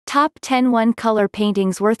Top 10 one-color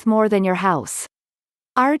paintings worth more than your house.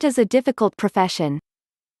 Art is a difficult profession.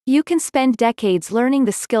 You can spend decades learning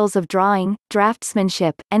the skills of drawing,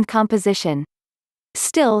 draftsmanship, and composition.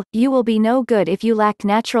 Still, you will be no good if you lack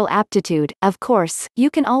natural aptitude. Of course, you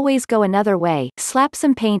can always go another way, slap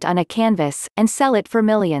some paint on a canvas, and sell it for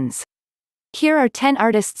millions. Here are 10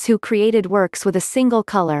 artists who created works with a single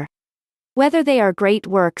color. Whether they are great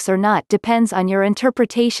works or not depends on your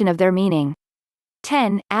interpretation of their meaning.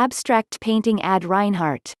 10. Abstract painting. Ad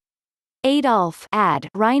Reinhardt. Adolf Ad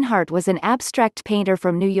Reinhardt was an abstract painter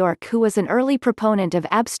from New York who was an early proponent of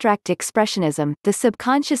abstract expressionism, the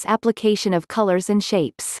subconscious application of colors and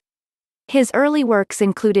shapes. His early works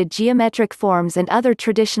included geometric forms and other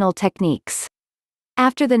traditional techniques.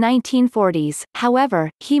 After the 1940s,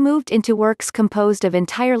 however, he moved into works composed of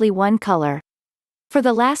entirely one color. For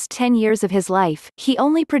the last 10 years of his life, he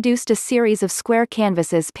only produced a series of square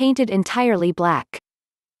canvases painted entirely black.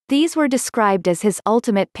 These were described as his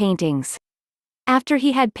ultimate paintings. After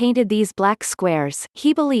he had painted these black squares,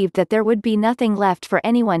 he believed that there would be nothing left for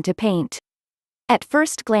anyone to paint. At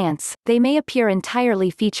first glance, they may appear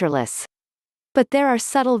entirely featureless. But there are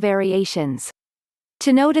subtle variations.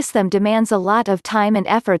 To notice them demands a lot of time and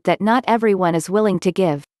effort that not everyone is willing to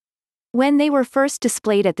give. When they were first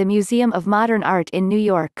displayed at the Museum of Modern Art in New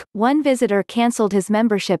York, one visitor cancelled his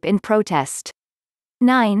membership in protest.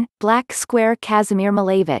 9. Black Square. Kazimir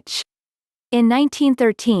Malevich. In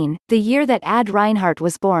 1913, the year that Ad Reinhardt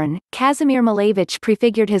was born, Kazimir Malevich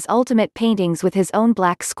prefigured his ultimate paintings with his own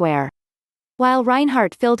black square. While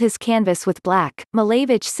Reinhardt filled his canvas with black,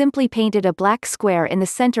 Malevich simply painted a black square in the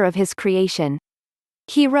center of his creation.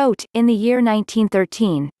 He wrote, in the year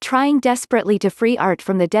 1913, trying desperately to free art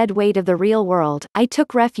from the dead weight of the real world, I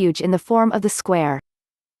took refuge in the form of the square.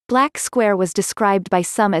 Black Square was described by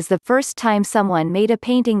some as the first time someone made a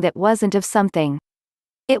painting that wasn't of something.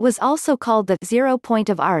 It was also called the 0 point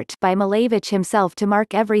of art by Malevich himself to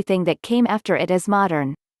mark everything that came after it as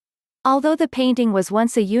modern. Although the painting was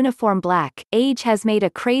once a uniform black, age has made a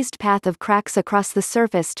crazed path of cracks across the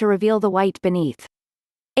surface to reveal the white beneath.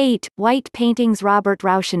 8. White paintings. Robert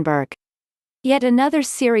Rauschenberg. Yet another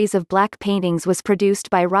series of black paintings was produced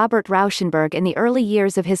by Robert Rauschenberg in the early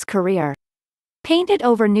years of his career. Painted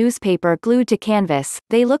over newspaper glued to canvas,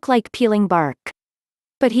 they look like peeling bark.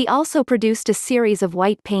 But he also produced a series of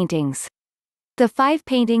white paintings. The 5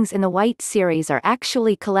 paintings in the white series are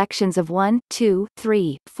actually collections of 1, 2,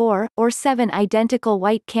 3, 4, or 7 identical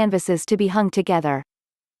white canvases to be hung together.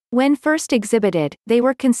 When first exhibited, they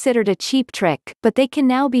were considered a cheap trick, but they can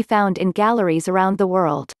now be found in galleries around the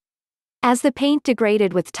world. As the paint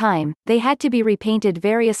degraded with time, they had to be repainted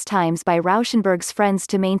various times by Rauschenberg's friends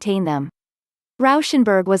to maintain them.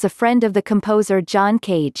 Rauschenberg was a friend of the composer John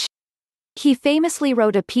Cage. He famously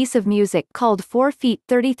wrote a piece of music called 4 feet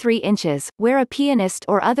 33 inches, where a pianist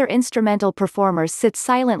or other instrumental performers sit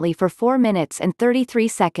silently for 4 minutes and 33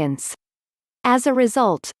 seconds. As a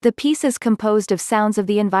result, the piece is composed of sounds of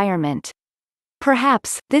the environment.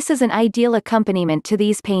 Perhaps, this is an ideal accompaniment to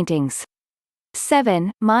these paintings.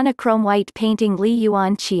 7. Monochrome white painting. Li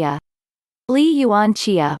Yuanxia. Li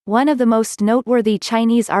Yuanxia, one of the most noteworthy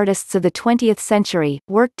Chinese artists of the 20th century,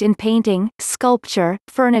 worked in painting, sculpture,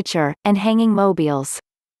 furniture, and hanging mobiles.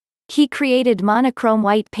 He created monochrome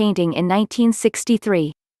white painting in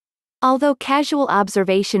 1963. Although casual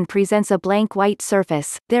observation presents a blank white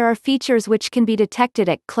surface, there are features which can be detected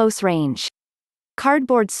at close range.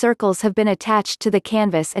 Cardboard circles have been attached to the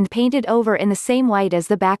canvas and painted over in the same white as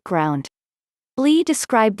the background. Li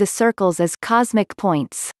described the circles as cosmic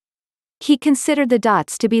points. He considered the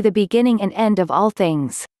dots to be the beginning and end of all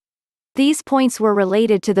things. These points were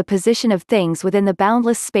related to the position of things within the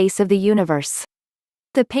boundless space of the universe.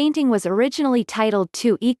 The painting was originally titled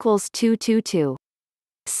 2 = 222.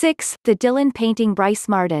 6. The Dylan painting. Bryce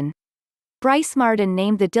Marden. Bryce Marden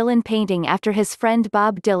named the Dylan painting after his friend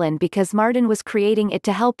Bob Dylan because Marden was creating it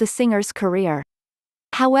to help the singer's career.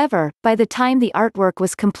 However, by the time the artwork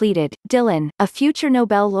was completed, Dylan, a future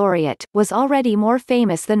Nobel laureate, was already more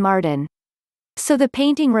famous than Marden. So the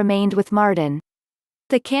painting remained with Marden.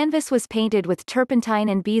 The canvas was painted with turpentine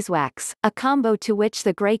and beeswax, a combo to which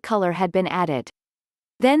the gray color had been added.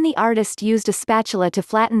 Then the artist used a spatula to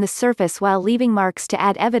flatten the surface while leaving marks to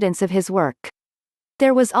add evidence of his work.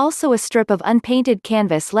 There was also a strip of unpainted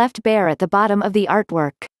canvas left bare at the bottom of the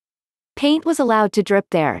artwork. Paint was allowed to drip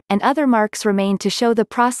there, and other marks remained to show the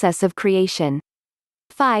process of creation.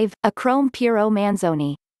 5. Achrome. Piero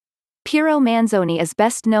Manzoni. Piero Manzoni is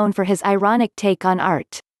best known for his ironic take on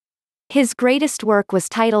art. His greatest work was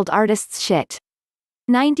titled Artist's Shit.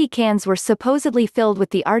 90 cans were supposedly filled with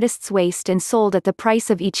the artist's waste and sold at the price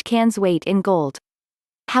of each can's weight in gold.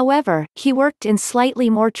 However, he worked in slightly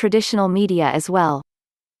more traditional media as well.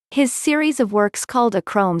 His series of works called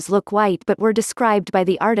achromes look white but were described by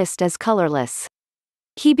the artist as colorless.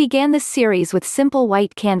 He began the series with simple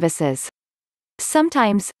white canvases.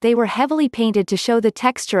 Sometimes, they were heavily painted to show the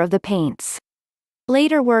texture of the paints.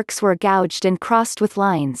 Later works were gouged and crossed with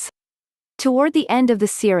lines. Toward the end of the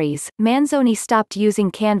series, Manzoni stopped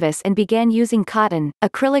using canvas and began using cotton,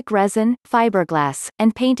 acrylic resin, fiberglass,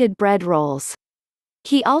 and painted bread rolls.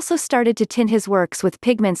 He also started to tint his works with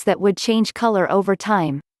pigments that would change color over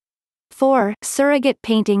time. 4. Surrogate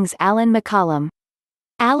paintings. Alan McCollum.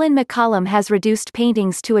 Alan McCollum has reduced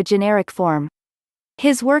paintings to a generic form.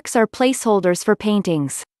 His works are placeholders for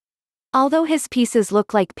paintings. Although his pieces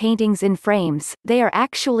look like paintings in frames, they are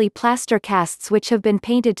actually plaster casts which have been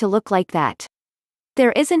painted to look like that.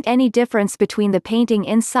 There isn't any difference between the painting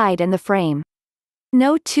inside and the frame.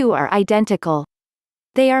 No two are identical.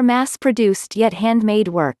 They are mass-produced yet handmade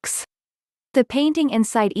works. The painting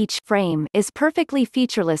inside each frame is perfectly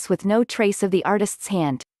featureless with no trace of the artist's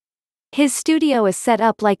hand. His studio is set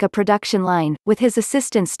up like a production line, with his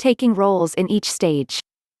assistants taking roles in each stage.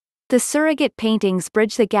 The surrogate paintings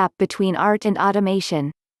bridge the gap between art and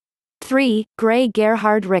automation. 3. Gray.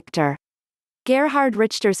 Gerhard Richter. Gerhard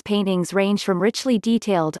Richter's paintings range from richly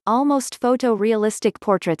detailed, almost photo-realistic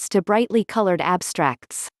portraits to brightly colored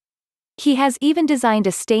abstracts. He has even designed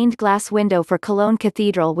a stained glass window for Cologne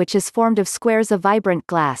Cathedral which is formed of squares of vibrant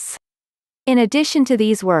glass. In addition to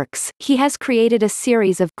these works, he has created a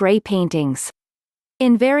series of gray paintings.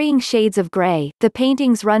 In varying shades of gray, the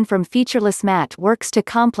paintings run from featureless matte works to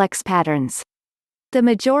complex patterns. The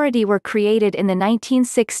majority were created in the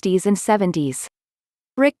 1960s and 70s.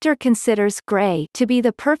 Richter considers gray to be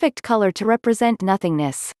the perfect color to represent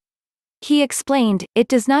nothingness. He explained, "It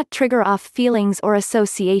does not trigger off feelings or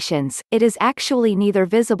associations, it is actually neither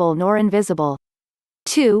visible nor invisible."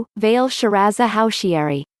 2. Veil. Shiraza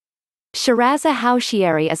Houshieri. Shiraza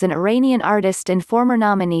Houshieri is an Iranian artist and former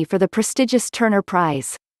nominee for the prestigious Turner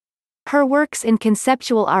Prize. Her works in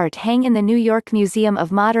conceptual art hang in the New York Museum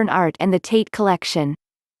of Modern Art and the Tate Collection.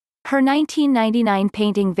 Her 1999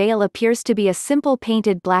 painting Veil appears to be a simple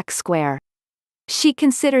painted black square. She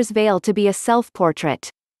considers Veil to be a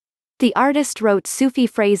self-portrait. The artist wrote Sufi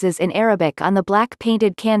phrases in Arabic on the black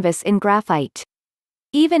painted canvas in graphite.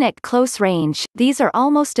 Even at close range, these are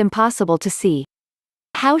almost impossible to see.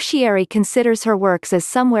 Houshieri considers her works as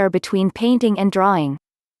somewhere between painting and drawing.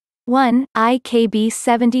 1. IKB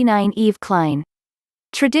 79. Yves Klein.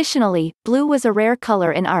 Traditionally, blue was a rare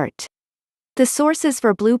color in art. The sources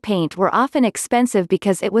for blue paint were often expensive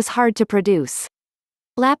because it was hard to produce.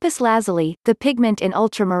 Lapis lazuli, the pigment in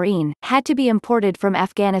ultramarine, had to be imported from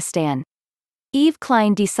Afghanistan. Yves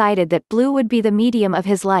Klein decided that blue would be the medium of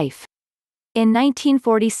his life. In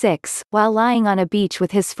 1946, while lying on a beach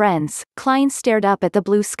with his friends, Klein stared up at the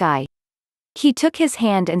blue sky. He took his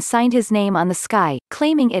hand and signed his name on the sky,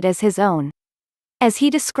 claiming it as his own. As he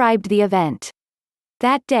described the event,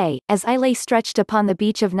 "That day, as I lay stretched upon the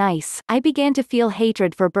beach of Nice, I began to feel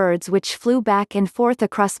hatred for birds which flew back and forth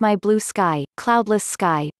across my blue sky, cloudless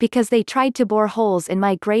sky, because they tried to bore holes in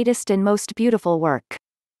my greatest and most beautiful work."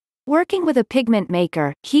 Working with a pigment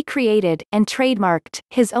maker, he created, and trademarked,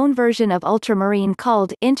 his own version of ultramarine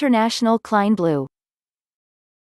called International Klein Blue.